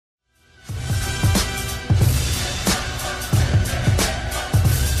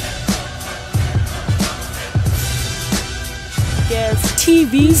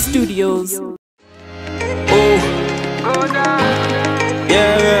TV Studios. Ooh.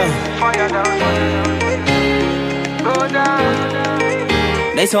 Yeah.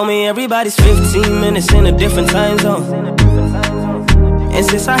 They told me everybody's 15 minutes in a different time zone. And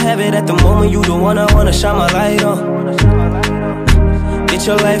since I have it at the moment, you the one I wanna shine my light on. Get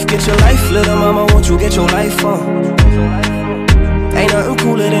your life, little mama, won't you get your life on? Ain't nothing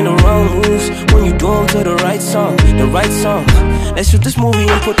cooler than the wrong moves when you do them to the right song, Let's shoot this movie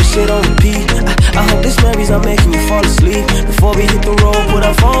and put the shit on repeat. I hope this memories are making you fall asleep. Before we hit the road, put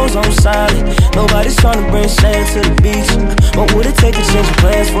our phones on silent. Nobody's trying to bring sand to the beach. What would it take to change your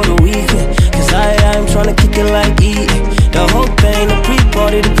plans for the weekend? Cause I'm trying to kick it like eating. The whole thing, the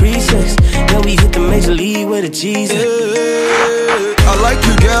pre-party, the pre-sex. Then we hit the major league with a Jesus. I like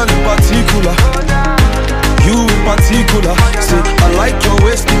you, girl, in particular. You in particular. Say, I like your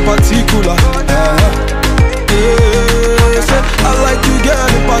waist in particular. Say, I like you, girl,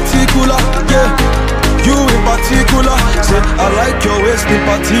 in particular. Yeah, you in particular. Say, I like your waist in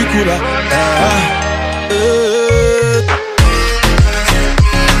particular.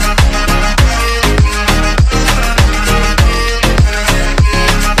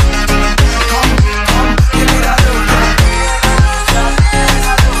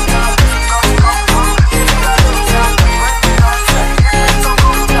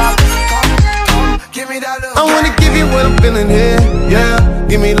 Here, yeah,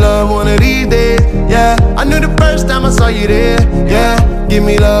 give me love one of these days, yeah. I knew the first time I saw you there, yeah. Give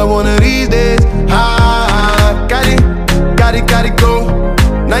me love one of these days. Got it, go.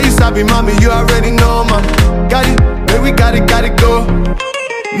 Now you sabi, mommy, you already know, mama. Got it, baby, got it, go.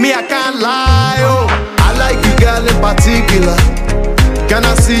 Me, I can't lie, oh. I like you, girl, in particular. Can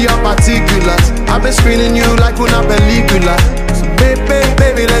I see your particulars? I've been screening you like una película. So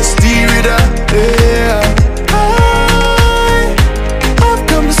baby, let's steer it up, yeah.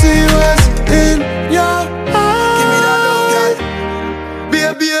 See what's in your eyes.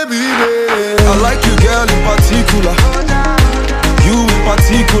 Baby. I like you, girl, in particular. You in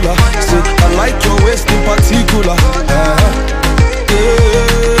particular. Say, I like your waist in particular.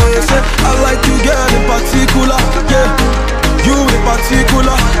 Say, I like you, girl, in particular. Yeah, you in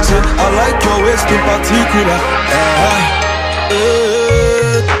particular. Say, I like your waist in particular.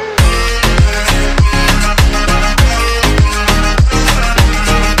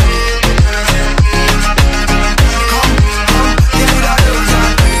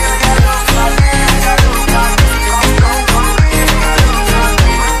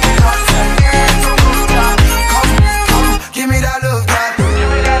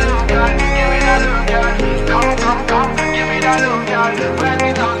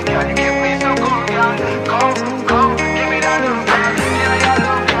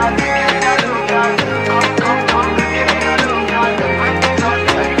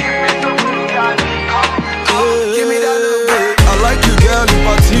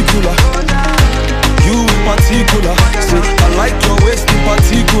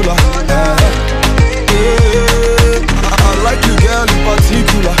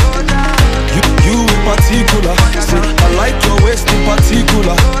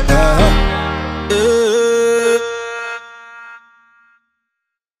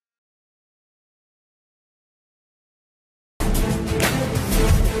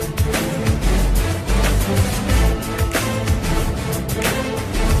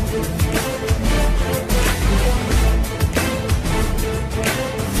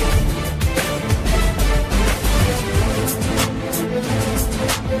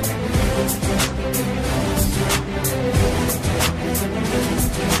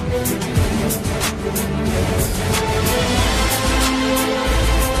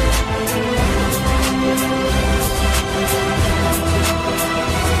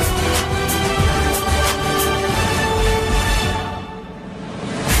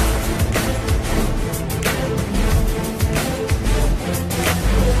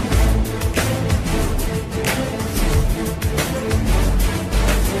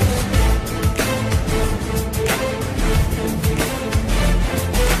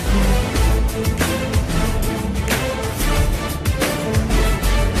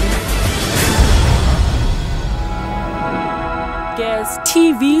 Guez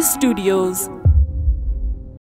TV Studios.